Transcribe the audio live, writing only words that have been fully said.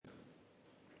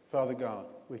Father God,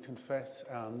 we confess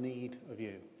our need of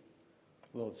you.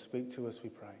 Lord, speak to us, we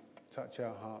pray. Touch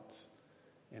our hearts,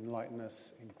 enlighten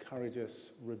us, encourage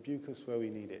us, rebuke us where we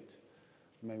need it.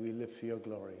 May we live for your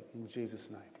glory. In Jesus'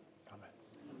 name, amen.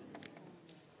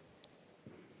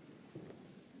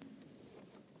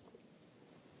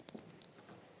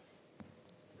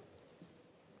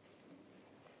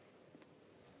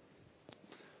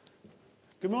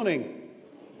 Good morning.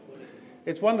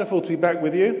 It's wonderful to be back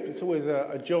with you. It's always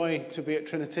a joy to be at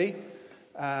Trinity.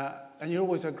 And you're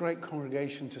always a great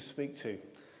congregation to speak to.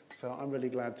 So I'm really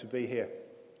glad to be here.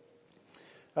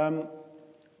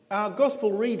 Our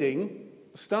gospel reading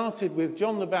started with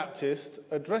John the Baptist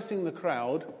addressing the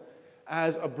crowd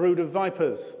as a brood of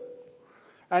vipers.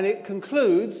 And it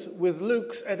concludes with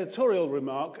Luke's editorial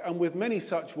remark, and with many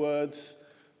such words,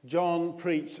 John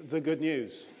preached the good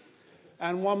news.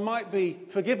 And one might be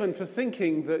forgiven for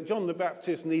thinking that John the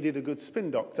Baptist needed a good spin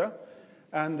doctor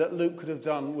and that Luke could have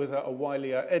done with a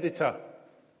wilier editor.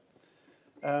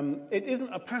 It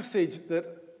isn't a passage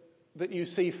that you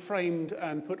see framed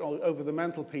and put over the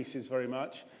mantelpieces very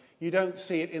much. You don't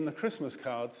see it in the Christmas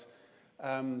cards.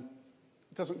 It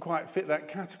doesn't quite fit that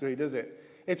category, does it?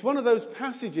 It's one of those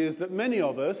passages that many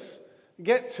of us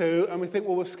get to and we think,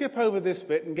 well, we'll skip over this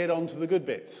bit and get on to the good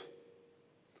bits.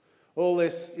 All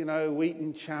this, wheat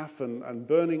and chaff and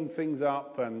burning things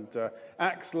up and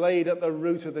axe laid at the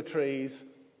root of the trees.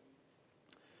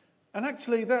 And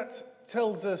actually that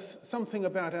tells us something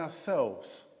about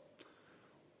ourselves.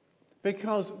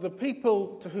 Because the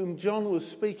people to whom John was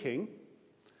speaking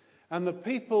and the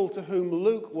people to whom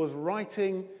Luke was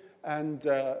writing and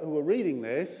who were reading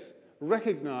this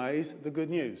recognized the good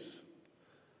news.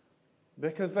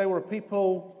 Because they were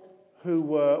people who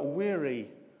were weary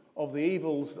of the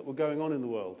evils that were going on in the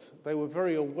world. They were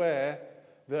very aware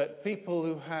that people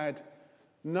who had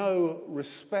no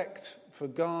respect for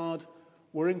God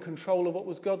were in control of what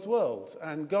was God's world.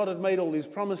 And God had made all these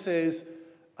promises,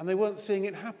 and they weren't seeing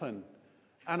it happen.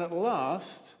 And at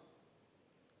last,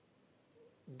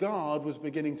 God was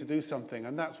beginning to do something,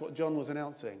 and that's what John was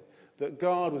announcing, that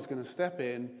God was going to step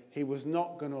in. He was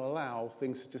not going to allow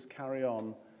things to just carry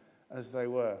on as they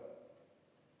were.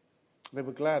 They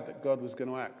were glad that God was going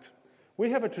to act.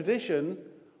 We have a tradition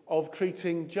of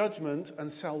treating judgment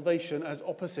and salvation as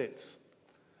opposites.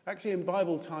 Actually, in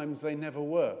Bible times, they never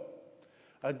were.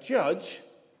 A judge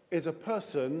is a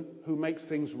person who makes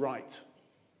things right.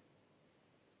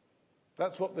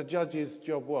 That's what the judge's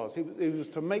job was. He was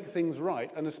to make things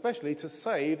right, and especially to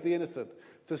save the innocent,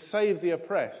 to save the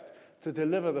oppressed, to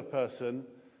deliver the person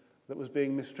that was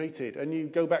being mistreated. And you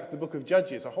go back to the book of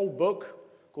Judges, a whole book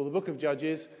called the Book of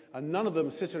Judges, and none of them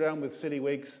sit around with silly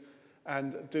wigs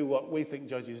and do what we think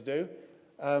judges do.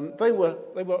 They were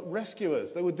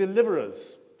rescuers, they were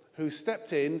deliverers who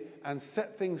stepped in and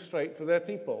set things straight for their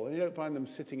people. And you don't find them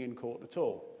sitting in court at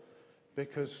all,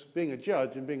 because being a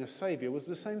judge and being a saviour was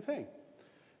the same thing.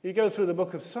 You go through the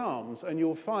book of Psalms and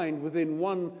you'll find within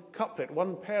one couplet,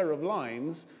 one pair of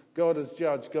lines, God as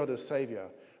judge, God as saviour,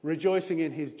 rejoicing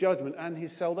in his judgment and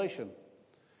his salvation.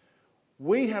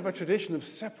 We have a tradition of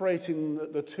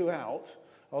separating the two out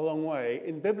a long way.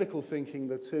 In biblical thinking,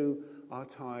 the two are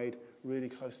tied really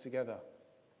close together.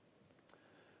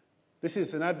 This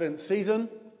is an Advent season,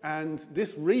 and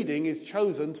this reading is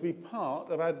chosen to be part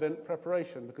of Advent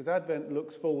preparation, because Advent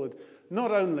looks forward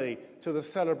not only to the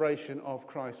celebration of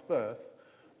Christ's birth,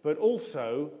 but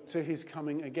also to his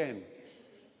coming again.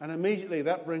 And immediately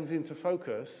that brings into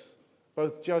focus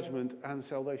both judgment and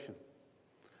salvation,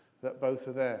 that both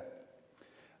are there.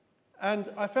 And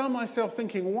I found myself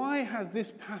thinking, why has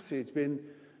this passage been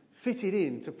fitted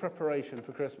into preparation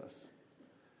for Christmas?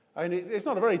 I mean, it's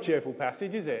not a very cheerful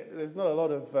passage, is it? There's not a lot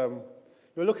of...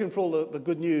 you're looking for all the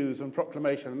good news and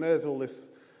proclamation, and there's all this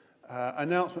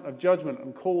announcement of judgment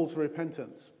and call to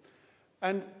repentance.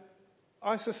 And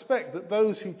I suspect that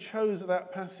those who chose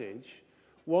that passage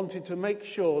wanted to make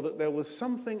sure that there was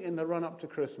something in the run-up to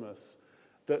Christmas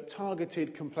that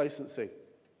targeted complacency.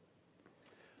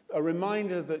 A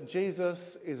reminder that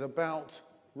Jesus is about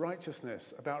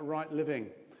righteousness, about right living,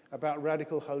 about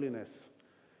radical holiness.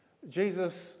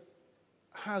 Jesus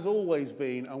has always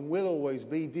been and will always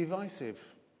be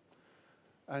divisive.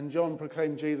 And John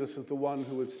proclaimed Jesus as the one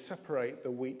who would separate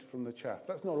the wheat from the chaff.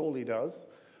 That's not all he does,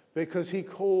 because he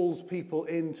calls people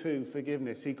into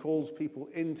forgiveness. He calls people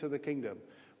into the kingdom.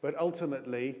 But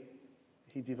ultimately,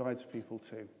 he divides people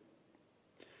too.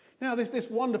 Now, this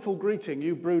wonderful greeting,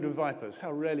 you brood of vipers,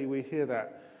 how rarely we hear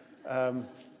that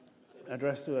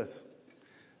addressed to us.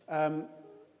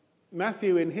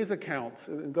 Matthew, in his account,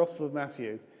 in the Gospel of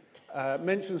Matthew,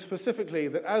 mentions specifically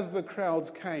that as the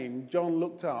crowds came, John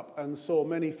looked up and saw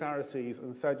many Pharisees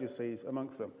and Sadducees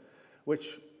amongst them,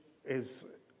 which is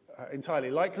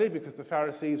entirely likely because the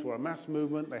Pharisees were a mass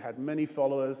movement. They had many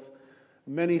followers,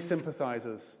 many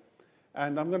sympathizers,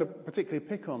 and I'm going to particularly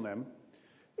pick on them.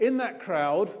 In that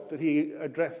crowd that he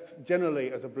addressed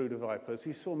generally as a brood of vipers,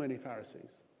 he saw many Pharisees.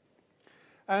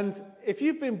 And if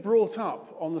you've been brought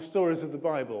up on the stories of the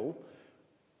Bible,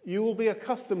 you will be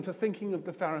accustomed to thinking of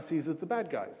the Pharisees as the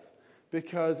bad guys,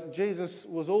 because Jesus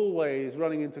was always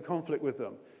running into conflict with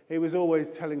them. He was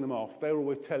always telling them off. They were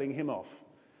always telling him off.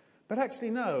 But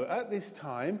actually, no, at this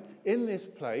time, in this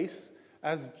place,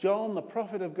 as John, the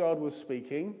prophet of God, was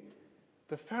speaking,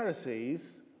 the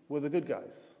Pharisees were the good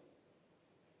guys.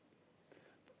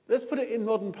 Let's put it in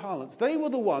modern parlance. They were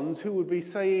the ones who would be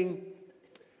saying,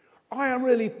 I am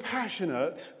really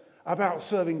passionate about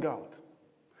serving God.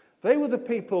 They were the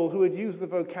people who would use the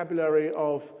vocabulary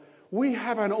of, we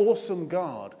have an awesome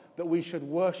God that we should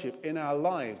worship in our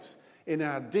lives, in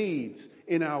our deeds,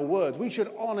 in our words. We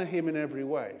should honor him in every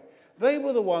way. They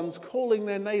were the ones calling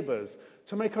their neighbors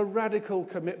to make a radical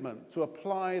commitment to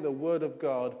apply the word of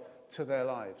God to their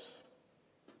lives.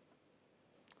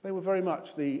 They were very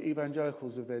much the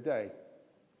evangelicals of their day.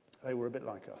 They were a bit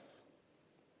like us.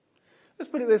 Let's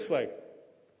put it this way.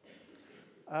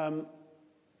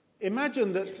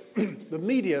 Imagine that the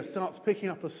media starts picking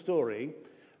up a story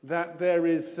that there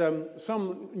is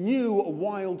some new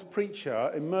wild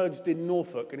preacher emerged in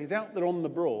Norfolk, and he's out there on the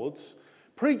Broads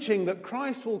preaching that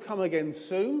Christ will come again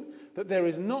soon, that there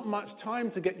is not much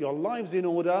time to get your lives in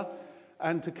order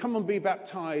and to come and be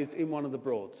baptized in one of the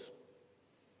Broads.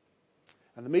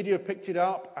 And the media have picked it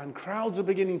up, and crowds are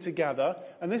beginning to gather,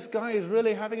 and this guy is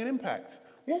really having an impact.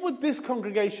 What would this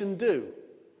congregation do?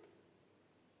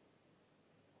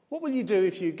 What will you do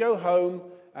if you go home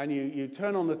and you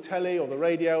turn on the telly or the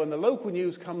radio and the local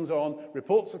news comes on,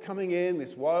 reports are coming in,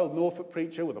 this wild Norfolk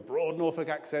preacher with a broad Norfolk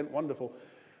accent, wonderful,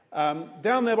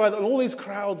 down there and all these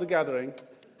crowds are gathering.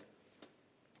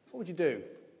 What would you do?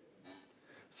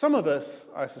 Some of us,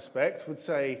 I suspect, would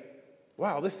say,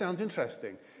 wow, this sounds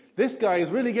interesting. This guy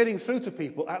is really getting through to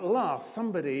people. At last,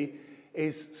 somebody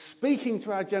is speaking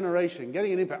to our generation,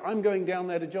 getting an impact. I'm going down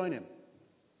there to join him.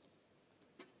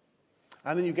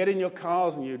 And then you get in your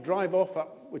cars and you drive off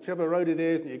up whichever road it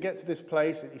is, and you get to this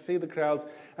place and you see the crowds.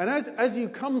 And as you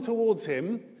come towards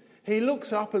him, he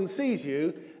looks up and sees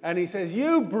you and he says,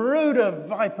 you brood of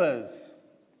vipers.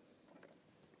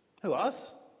 Who,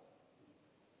 us?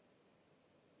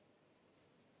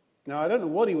 Now, I don't know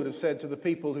what he would have said to the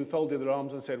people who folded their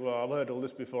arms and said, well, I've heard all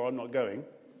this before, I'm not going.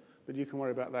 But you can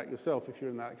worry about that yourself if you're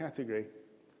in that category.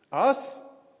 Us?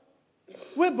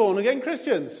 We're born-again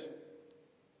Christians.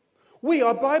 We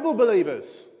are Bible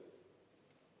believers.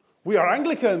 We are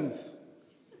Anglicans.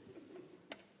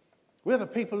 We're the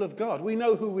people of God. We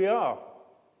know who we are.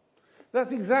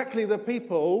 That's exactly the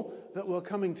people that were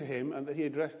coming to him and that he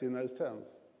addressed in those terms.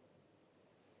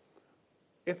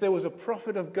 If there was a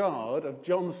prophet of God of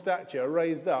John's stature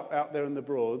raised up out there in the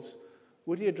Broads,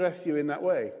 would he address you in that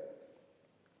way?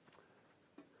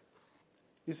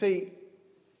 You see,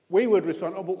 we would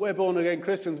respond, oh, but we're born-again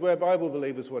Christians, we're Bible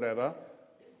believers, whatever.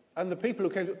 And the people who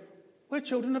came to, we're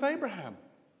children of Abraham.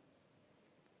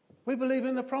 We believe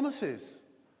in the promises.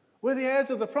 We're the heirs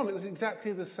of the promise. It's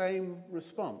exactly the same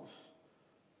response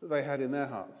that they had in their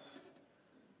hearts.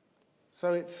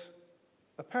 So it's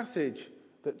a passage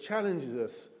that challenges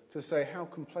us to say, how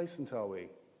complacent are we?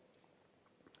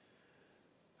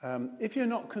 If you're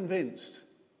not convinced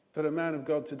that a man of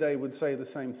God today would say the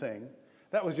same thing,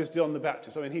 that was just John the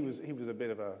Baptist. I mean, he was a bit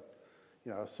of a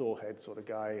sorehead sort of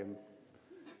guy, and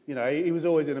he was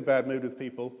always in a bad mood with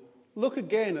people. Look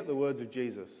again at the words of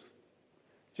Jesus.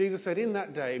 Jesus said, in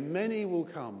that day, many will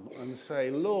come and say,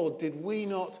 Lord, did we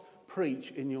not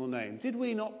preach in your name? Did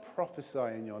we not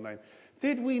prophesy in your name?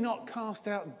 Did we not cast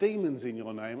out demons in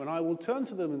your name? And I will turn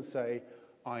to them and say,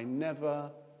 I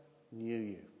never knew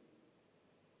you.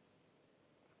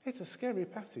 It's a scary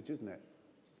passage, isn't it?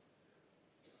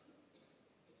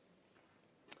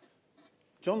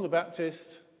 John the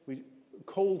Baptist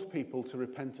called people to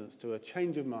repentance, to a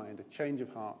change of mind, a change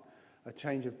of heart, a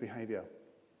change of behavior.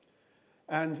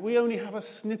 And we only have a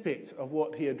snippet of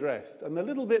what he addressed. And the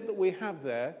little bit that we have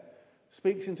there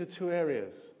speaks into two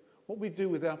areas. What we do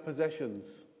with our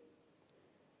possessions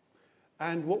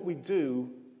and what we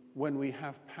do when we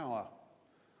have power.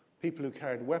 People who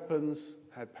carried weapons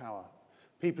had power.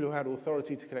 People who had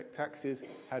authority to collect taxes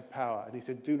had power. And he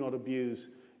said, do not abuse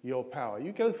your power.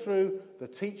 You go through the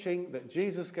teaching that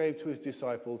Jesus gave to his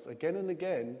disciples again and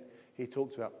again. He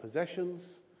talked about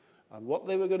possessions and what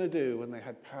they were going to do when they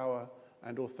had power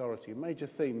and authority. Major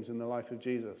themes in the life of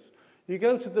Jesus. You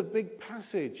go to the big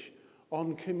passage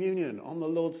on communion, on the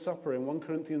Lord's Supper in 1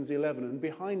 Corinthians 11, and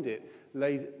behind it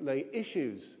lay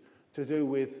issues to do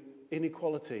with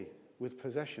inequality, with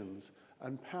possessions,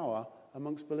 and power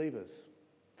amongst believers.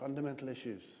 Fundamental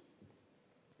issues.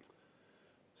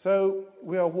 So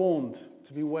we are warned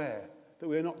to beware that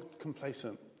we are not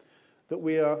complacent, that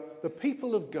we are the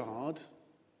people of God,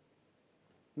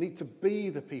 need to be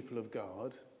the people of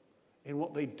God in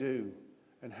what they do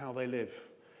and how they live.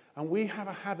 And we have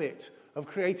a habit of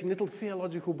creating little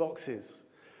theological boxes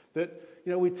that,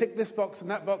 we tick this box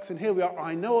and that box, and here we are.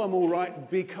 I know I'm all right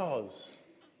because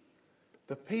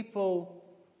the people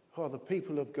who are the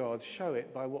people of God show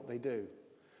it by what they do.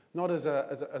 Not as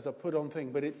a put-on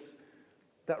thing, but it's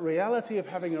that reality of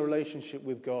having a relationship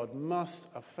with God must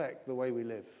affect the way we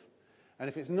live. And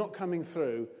if it's not coming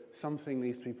through, something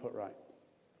needs to be put right.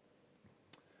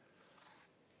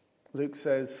 Luke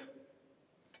says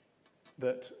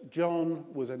that John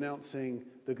was announcing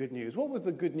the good news. What was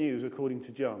the good news according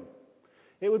to John?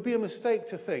 It would be a mistake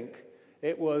to think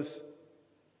it was,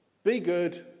 be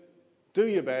good, do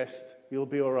your best, you'll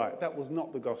be all right. That was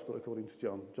not the gospel according to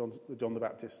John the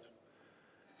Baptist.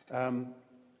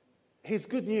 His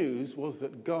good news was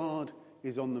that God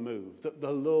is on the move, that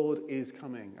the Lord is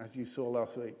coming, as you saw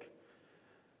last week.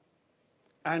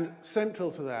 And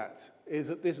central to that is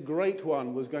that this great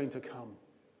one was going to come.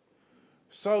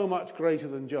 So much greater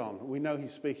than John. We know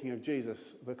he's speaking of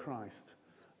Jesus, the Christ,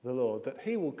 the Lord, that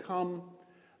he will come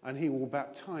and he will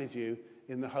baptize you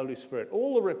in the Holy Spirit.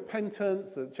 All the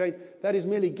repentance, the change, that is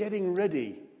merely getting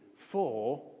ready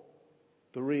for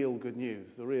the real good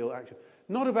news, the real action.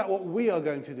 Not about what we are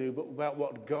going to do, but about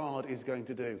what God is going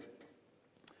to do.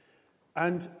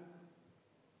 And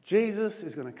Jesus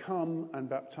is going to come and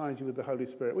baptize you with the Holy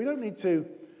Spirit. We don't need to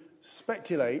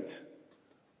speculate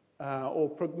or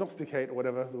prognosticate, or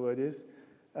whatever the word is,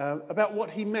 about what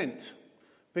he meant.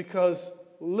 Because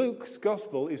Luke's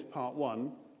Gospel is part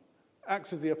 1,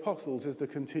 Acts of the Apostles is the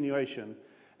continuation,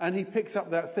 and he picks up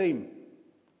that theme.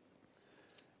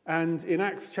 And in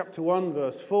Acts chapter 1,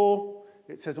 verse 4,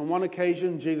 it says, on one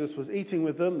occasion Jesus was eating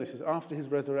with them, this is after his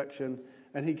resurrection,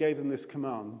 and he gave them this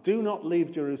command: do not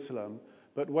leave Jerusalem,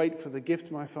 but wait for the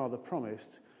gift my Father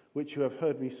promised, which you have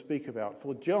heard me speak about.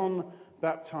 For John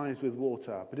baptized with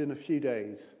water, but in a few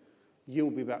days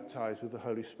you'll be baptized with the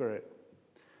Holy Spirit.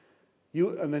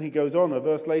 And then he goes on, a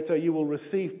verse later, you will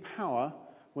receive power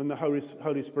when the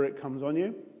Holy Spirit comes on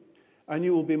you, and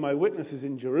you will be my witnesses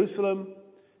in Jerusalem,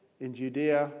 in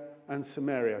Judea and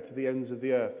Samaria, to the ends of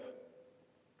the earth.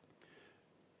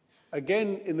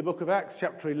 Again, in the book of Acts,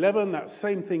 chapter 11, that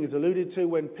same thing is alluded to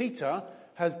when Peter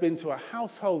has been to a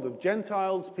household of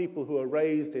Gentiles, people who are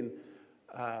raised in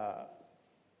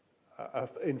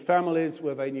families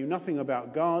where they knew nothing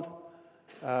about God,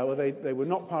 where they were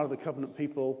not part of the covenant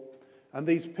people. And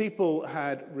these people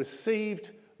had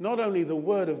received not only the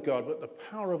word of God, but the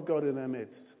power of God in their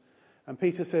midst. And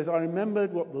Peter says, I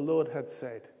remembered what the Lord had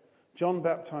said. John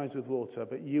baptized with water,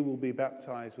 but you will be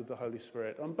baptized with the Holy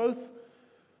Spirit. On both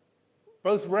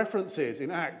references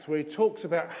in Acts where he talks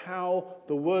about how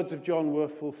the words of John were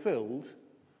fulfilled,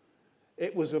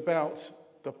 it was about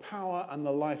the power and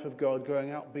the life of God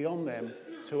going out beyond them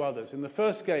to others. In the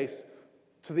first case,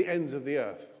 to the ends of the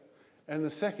earth. And in the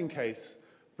second case,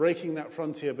 breaking that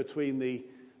frontier between the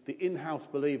in-house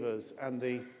believers and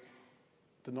the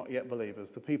not yet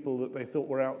believers, the people that they thought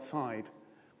were outside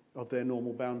of their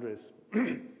normal boundaries.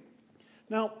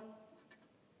 Now,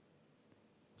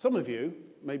 some of you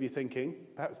may be thinking,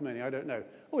 perhaps many, I don't know,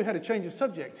 we had a change of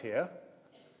subject here.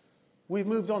 We've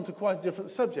moved on to quite a different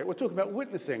subject. We're talking about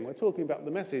witnessing. We're talking about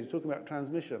the message. We're talking about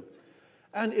transmission.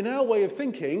 And in our way of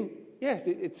thinking, yes,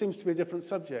 it seems to be a different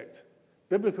subject.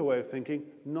 Biblical way of thinking,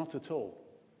 not at all.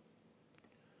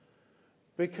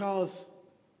 Because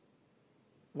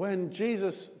when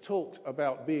Jesus talked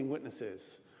about being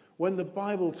witnesses, when the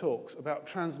Bible talks about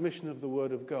transmission of the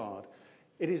Word of God,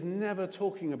 it is never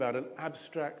talking about an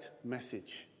abstract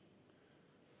message.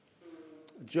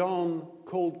 John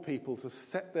called people to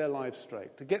set their lives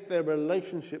straight, to get their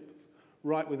relationship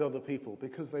right with other people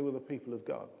because they were the people of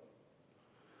God.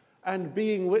 And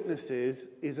being witnesses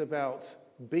is about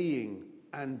being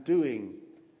and doing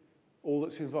all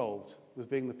that's involved with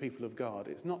being the people of God.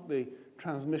 It's not the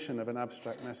transmission of an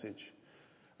abstract message.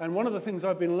 And one of the things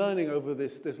I've been learning over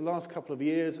this last couple of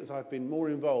years as I've been more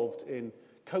involved in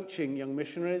coaching young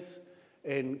missionaries,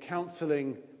 in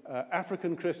counselling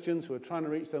African Christians who are trying to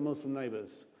reach their Muslim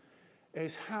neighbours,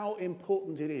 is how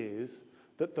important it is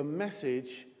that the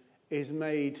message is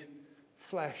made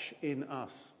flesh in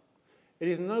us. It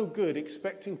is no good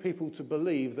expecting people to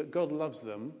believe that God loves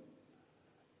them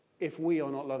if we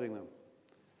are not loving them.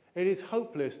 It is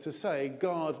hopeless to say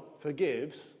God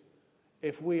forgives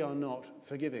if we are not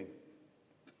forgiving.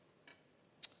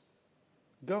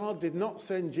 God did not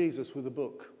send Jesus with a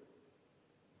book.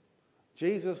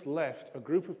 Jesus left a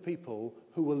group of people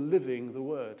who were living the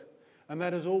word. And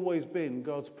that has always been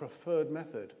God's preferred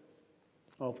method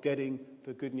of getting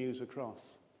the good news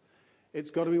across. It's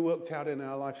got to be worked out in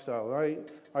our lifestyle.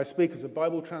 I speak as a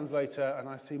Bible translator, and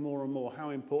I see more and more how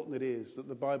important it is that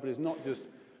the Bible is not just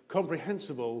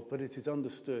comprehensible, but it is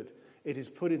understood. It is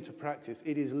put into practice.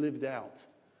 It is lived out.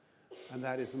 And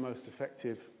that is the most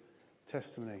effective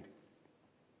testimony.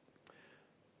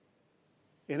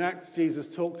 In Acts,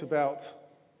 Jesus talked about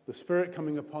the Spirit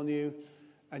coming upon you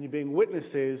and you being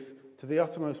witnesses to the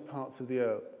uttermost parts of the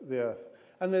earth.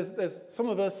 And there's some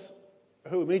of us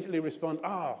who immediately respond,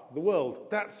 the world,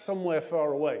 that's somewhere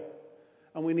far away.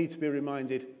 And we need to be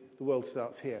reminded the world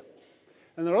starts here.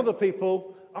 And there are other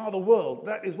people, the world,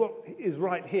 that is what is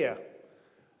right here.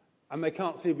 And they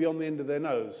can't see beyond the end of their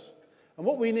nose. And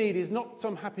what we need is not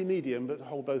some happy medium, but to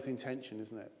hold both in tension,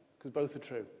 isn't it? Because both are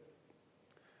true.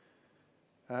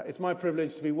 It's my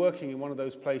privilege to be working in one of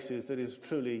those places that is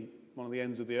truly one of the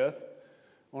ends of the earth.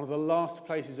 One of the last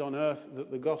places on earth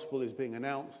that the gospel is being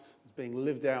announced, is being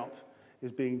lived out,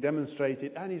 is being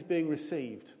demonstrated, and is being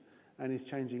received, and is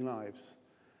changing lives.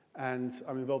 And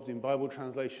I'm involved in Bible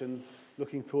translation,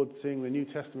 looking forward to seeing the New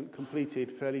Testament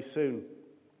completed fairly soon.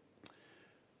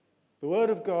 The Word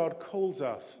of God calls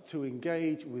us to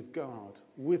engage with God,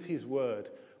 with His Word,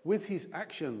 with His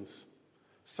actions,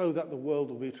 so that the world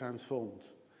will be transformed.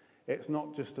 It's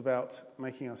not just about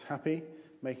making us happy,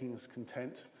 making us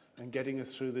content, and getting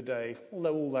us through the day,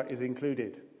 although all that is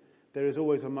included. There is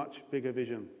always a much bigger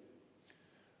vision.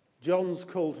 John's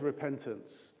call to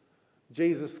repentance,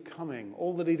 Jesus coming,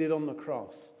 all that he did on the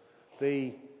cross,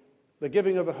 the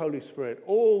giving of the Holy Spirit,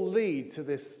 all lead to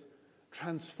this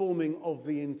transforming of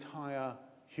the entire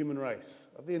human race,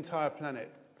 of the entire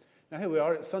planet. Now here we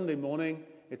are, it's Sunday morning,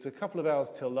 it's a couple of hours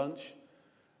till lunch,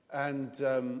 and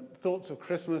thoughts of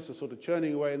Christmas are sort of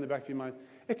churning away in the back of your mind.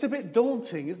 It's a bit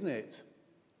daunting, isn't it?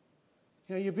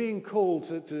 You know, you're being called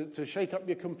to shake up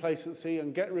your complacency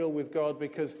and get real with God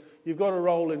because you've got a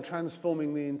role in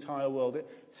transforming the entire world. It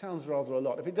sounds rather a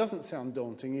lot. If it doesn't sound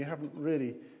daunting, you haven't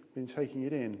really been taking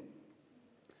it in.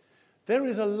 There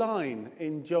is a line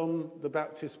in John the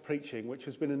Baptist's preaching which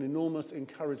has been an enormous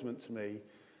encouragement to me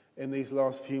in these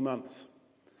last few months.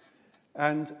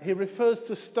 And he refers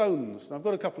to stones. And I've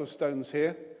got a couple of stones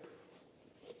here.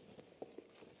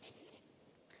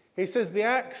 He says the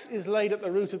axe is laid at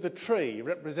the root of the tree,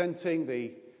 representing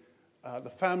the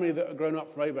family that had grown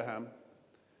up from Abraham.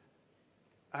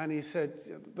 And he said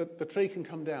the tree can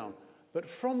come down. But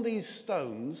from these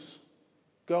stones,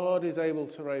 God is able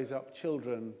to raise up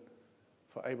children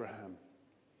for Abraham.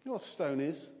 You know what a stone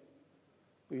is?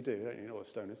 Well, you do, don't you? You know what a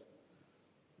stone is?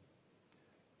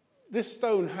 This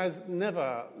stone has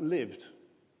never lived.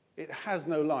 It has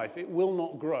no life. It will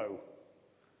not grow.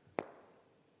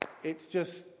 It's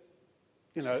just,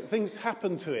 things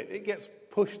happen to it. It gets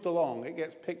pushed along. It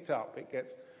gets picked up. It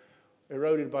gets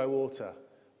eroded by water.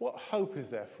 What hope is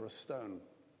there for a stone?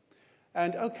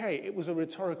 And okay, it was a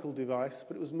rhetorical device,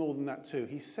 but it was more than that too.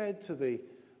 He said to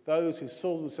those who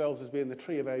saw themselves as being the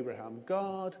tree of Abraham,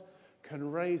 God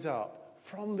can raise up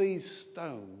from these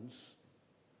stones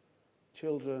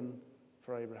children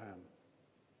for Abraham.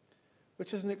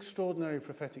 Which is an extraordinary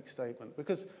prophetic statement.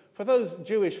 Because for those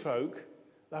Jewish folk,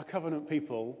 our covenant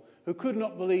people, who could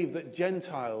not believe that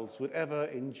Gentiles would ever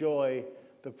enjoy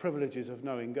the privileges of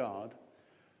knowing God,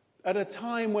 at a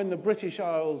time when the British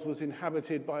Isles was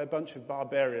inhabited by a bunch of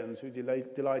barbarians who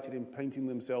delighted in painting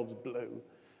themselves blue,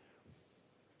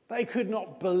 they could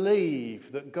not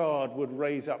believe that God would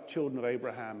raise up children of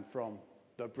Abraham from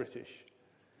the British.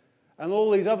 And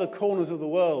all these other corners of the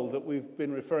world that we've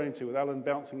been referring to, with Alan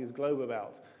bouncing his globe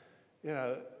about,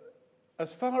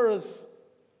 as far as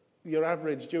your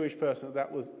average Jewish person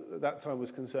at that time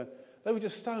was concerned, they were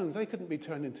just stones. They couldn't be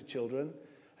turned into children.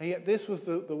 And yet this was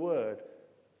the word,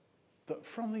 that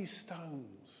from these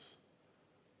stones,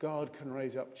 God can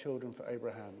raise up children for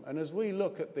Abraham. And as we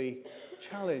look at the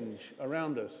challenge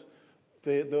around us,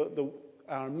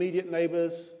 our immediate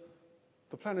neighbours,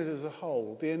 the planet as a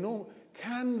whole,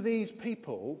 can these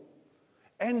people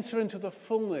enter into the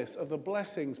fullness of the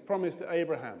blessings promised to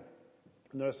Abraham?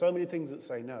 And there are so many things that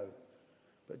say no.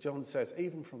 But John says,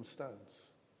 even from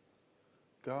stones,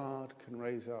 God can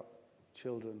raise up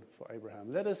children for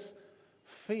Abraham. Let us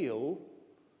feel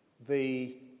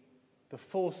the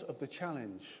force of the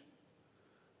challenge.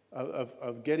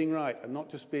 of getting right and not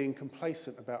just being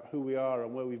complacent about who we are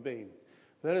and where we've been.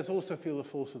 Let us also feel the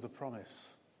force of the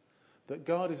promise that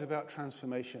God is about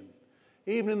transformation.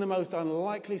 Even in the most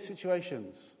unlikely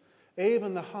situations,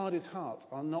 even the hardest hearts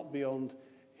are not beyond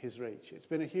his reach. It's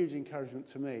been a huge encouragement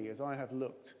to me as I have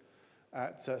looked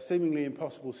at seemingly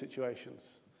impossible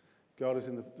situations. God is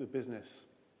in the business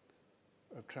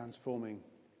of transforming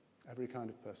every kind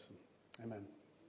of person. Amen.